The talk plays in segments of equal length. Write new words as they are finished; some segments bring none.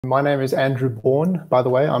My name is Andrew Bourne, by the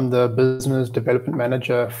way. I'm the Business Development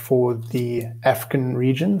Manager for the African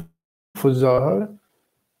region for Zoho.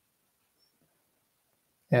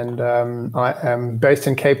 And I am based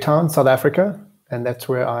in Cape Town, South Africa, and that's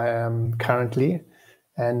where I am currently.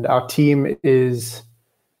 And our team is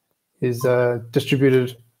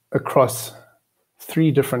distributed across 3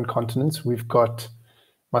 different continents. We've got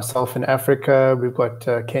myself in Africa. We've got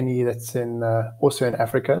Kenny that's also in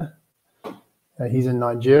Africa. He's in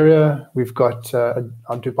Nigeria. We've got our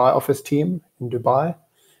Dubai office team in Dubai.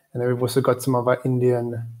 And then we've also got some of our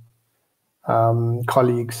Indian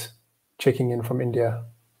colleagues checking in from India.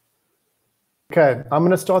 Okay, I'm going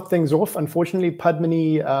to start things off. Unfortunately,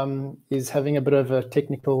 Padmini is having a bit of a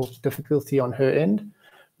technical difficulty on her end.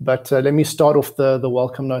 But let me start off the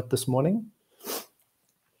welcome note this morning.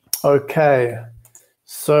 Okay,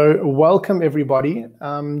 so welcome everybody.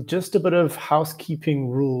 Just a bit of housekeeping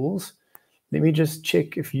rules. Let me just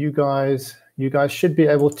check if you guys should be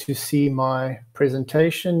able to see my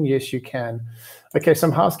presentation. Yes, you can. Okay,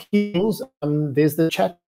 some housekeeping rules. There's the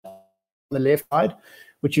chat on the left side,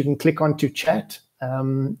 which you can click on to chat.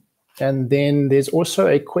 And then there's also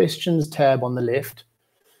a questions tab on the left.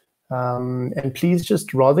 And please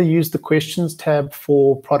just rather use the questions tab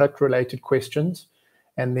for product related questions.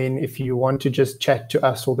 And then if you want to just chat to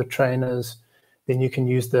us or the trainers, then you can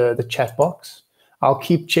use the chat box. I'll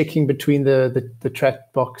keep checking between the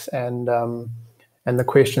chat box and the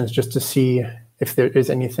questions just to see if there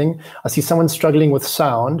is anything. I see someone struggling with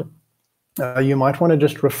sound. You might want to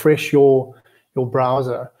just refresh your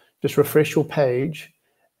browser, just refresh your page,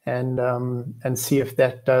 and see if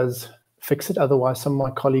that does fix it. Otherwise, some of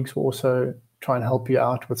my colleagues will also try and help you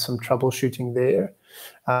out with some troubleshooting there.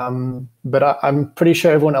 But I'm pretty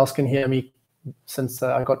sure everyone else can hear me since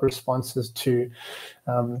I got responses to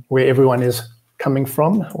where everyone is coming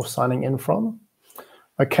from or signing in from.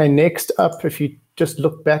 Okay, next up, if you just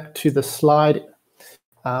look back to the slide,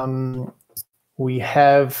 we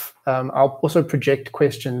have, I'll also project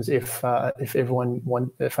questions if I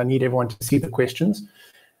need everyone to see the questions.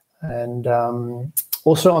 And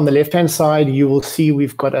also on the left-hand side, you will see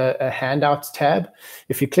we've got a handouts tab.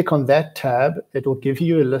 If you click on that tab, it will give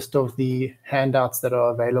you a list of the handouts that are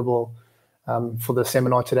available for the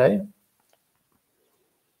seminar today.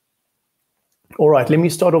 All right, let me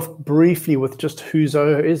start off briefly with just who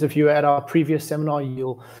Zoho is. If you were at our previous seminar,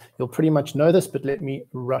 you'll pretty much know this, but let me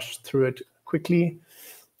rush through it quickly.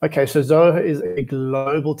 Okay, so Zoho is a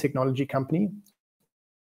global technology company.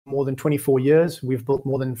 More than 24 years, we've built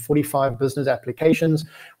more than 45 business applications.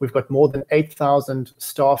 We've got more than 8,000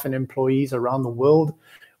 staff and employees around the world.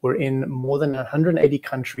 We're in more than 180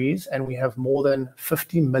 countries, and we have more than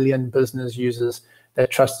 50 million business users that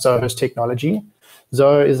trust Zoho's technology.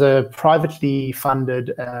 Zoho is a privately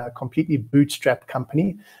funded, completely bootstrapped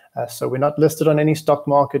company. So we're not listed on any stock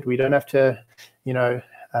market. We don't have to,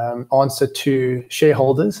 answer to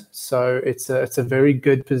shareholders. So it's a very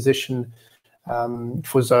good position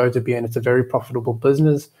for Zoho to be in. It's a very profitable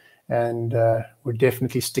business, and we're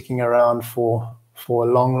definitely sticking around for a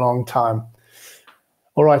long, long time.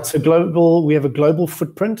 All right, so we have a global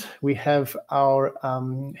footprint. We have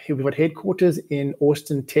we've got headquarters in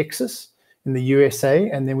Austin, Texas, in the USA,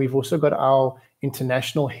 and then we've also got our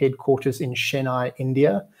international headquarters in Chennai,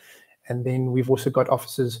 India, and then we've also got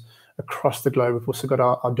offices across the globe. We've also got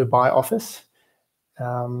our Dubai office,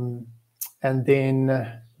 and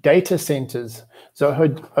then data centers.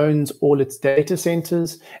 Zoho owns all its data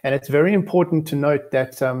centers, and it's very important to note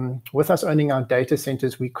that with us owning our data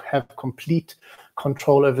centers, we have complete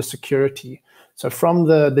control over security. So from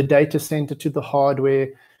the data center to the hardware,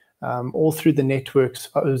 all through the networks,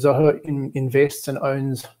 Zoho invests and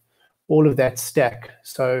owns all of that stack.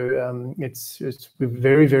 So we're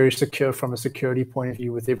very, very secure from a security point of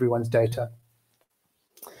view with everyone's data.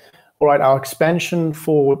 All right, our expansion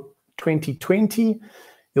for 2020,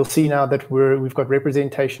 you'll see now that we've got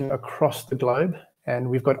representation across the globe,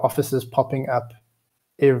 and we've got offices popping up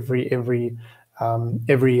every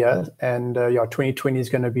year. And 2020 is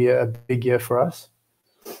going to be a big year for us.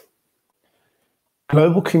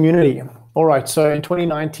 Global community. All right, so in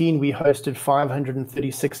 2019, we hosted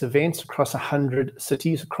 536 events across 100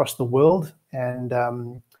 cities across the world. And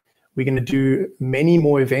we're going to do many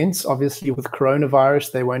more events. Obviously, with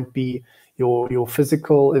coronavirus, they won't be your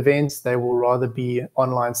physical events. They will rather be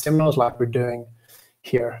online seminars like we're doing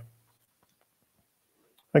here.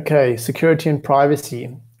 Okay, security and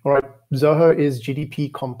privacy. All right, Zoho is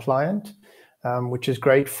GDP compliant, which is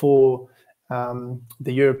great for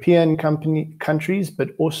the European countries, but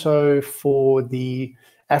also for the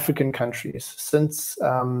African countries. Since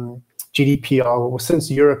GDPR, or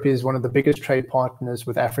since Europe is one of the biggest trade partners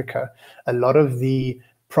with Africa, a lot of the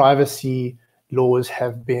privacy laws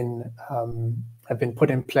have been put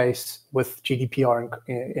in place with GDPR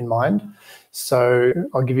in mind. So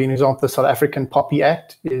I'll give you an example. The South African POPI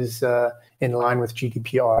Act is in line with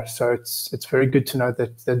GDPR. So it's very good to know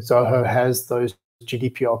that Zoho has those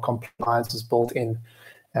GDPR compliances built in,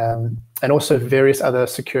 and also various other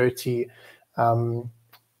security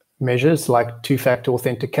measures like two-factor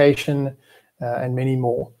authentication and many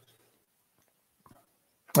more.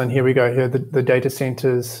 And here we go. Here the data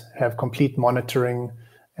centers have complete monitoring,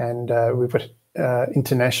 and we've got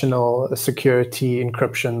international security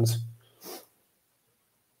encryptions.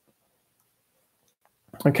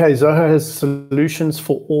 Okay, Zoho has solutions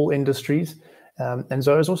for all industries, and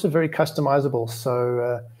Zoho is also very customizable.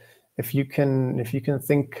 So if you can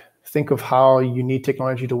think of how you need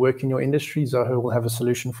technology to work in your industry, Zoho will have a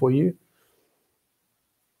solution for you.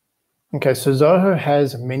 Okay, so Zoho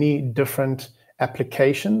has many different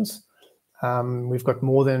applications. We've got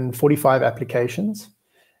more than 45 applications,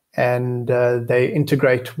 and they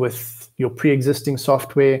integrate with your pre-existing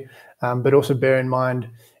software, but also bear in mind,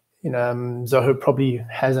 Zoho probably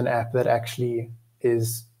has an app that actually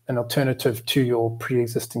is an alternative to your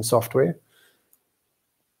pre-existing software.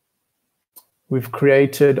 We've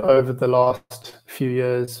created over the last few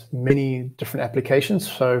years many different applications.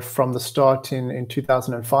 So from the start in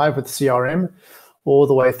 2005 with CRM, all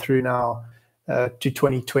the way through now to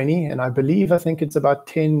 2020. And I think it's about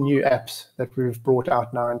 10 new apps that we've brought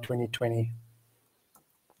out now in 2020.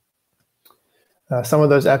 Some of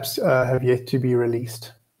those apps have yet to be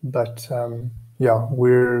released, but yeah,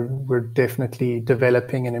 we're definitely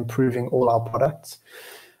developing and improving all our products.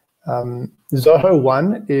 Zoho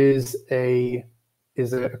One is a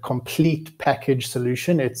complete package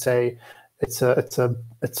solution. It's a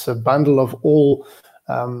bundle of all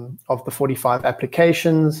of the 45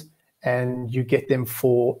 applications, and you get them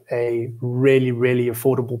for a really, really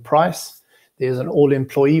affordable price. There's an all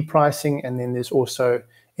employee pricing, and then there's also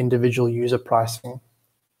individual user pricing.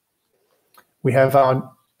 We have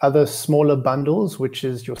our other smaller bundles, which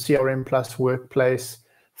is your CRM plus Workplace,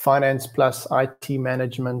 Finance plus IT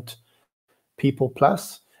Management, People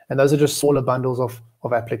plus, and those are just smaller bundles of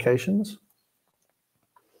applications.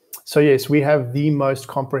 So yes, we have the most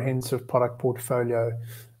comprehensive product portfolio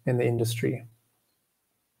in the industry.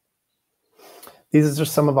 These are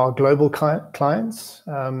just some of our global clients,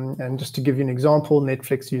 and just to give you an example,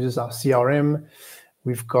 Netflix uses our CRM.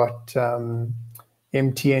 We've got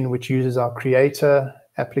MTN, which uses our Creator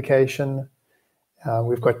application.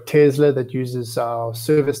 We've got Tesla that uses our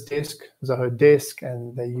service desk, Zoho Desk,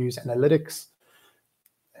 and they use analytics.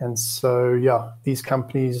 And so, yeah, these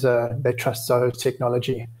companies, they trust Zoho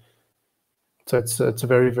technology. So it's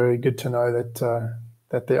very, very good to know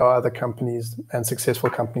that there are other companies and successful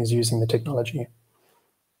companies using the technology.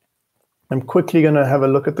 I'm quickly going to have a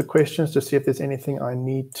look at the questions to see if there's anything I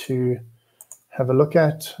need to have a look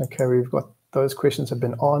at. Okay, we've got those questions have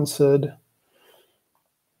been answered.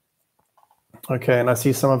 Okay, and I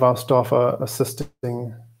see some of our staff are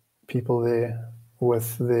assisting people there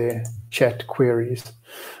with their chat queries.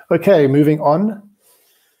 Okay, moving on.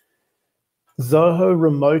 Zoho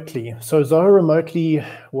Remotely. So Zoho Remotely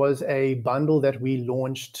was a bundle that we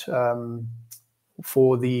launched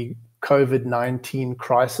for the COVID-19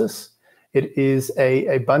 crisis. It is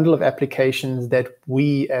a bundle of applications that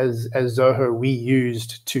we as Zoho, we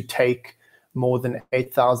used to take more than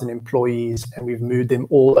 8,000 employees, and we've moved them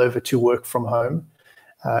all over to work from home.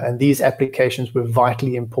 And these applications were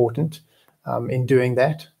vitally important in doing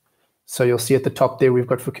that. So you'll see at the top there, we've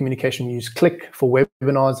got for communication, we use Click. For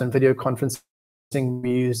webinars and video conferencing, we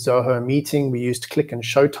used Zoho Meeting. We used Click and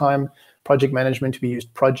Showtime. Project management, we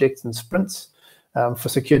used Projects and Sprints. For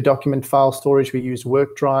secure document file storage, we used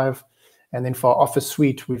WorkDrive. And then for our Office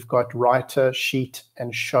suite, we've got Writer, Sheet,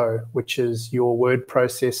 and Show, which is your word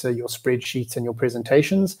processor, your spreadsheets, and your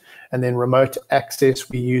presentations. And then remote access,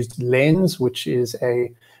 we used Lens, which is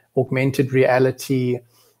a augmented reality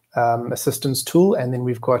assistance tool. And then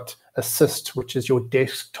we've got Assist, which is your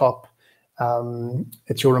desktop,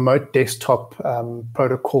 it's your remote desktop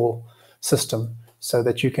protocol system, so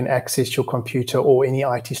that you can access your computer, or any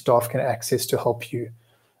IT staff can access to help you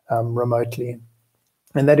remotely.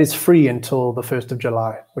 And that is free until the 1st of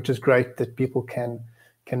July, which is great that people can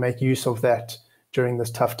make use of that during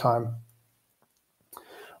this tough time.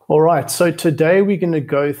 All right, so today we're going to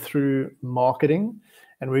go through marketing,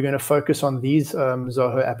 and we're going to focus on these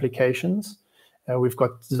Zoho applications. We've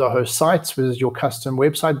got Zoho Sites, which is your custom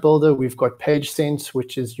website builder. We've got PageSense,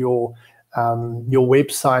 which is your your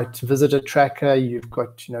website visitor tracker. You've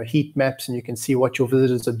got heat maps, and you can see what your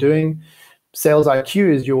visitors are doing. Sales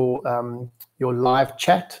IQ is your live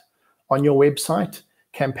chat on your website.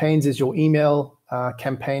 Campaigns is your email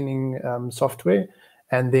campaigning software,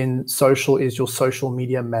 and then social is your social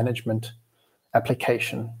media management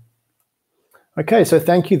application. Okay, so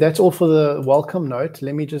thank you. That's all for the welcome note.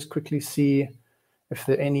 Let me just quickly see if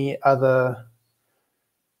there are any other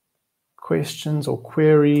questions or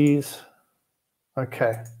queries.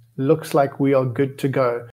 Okay, looks like we are good to go.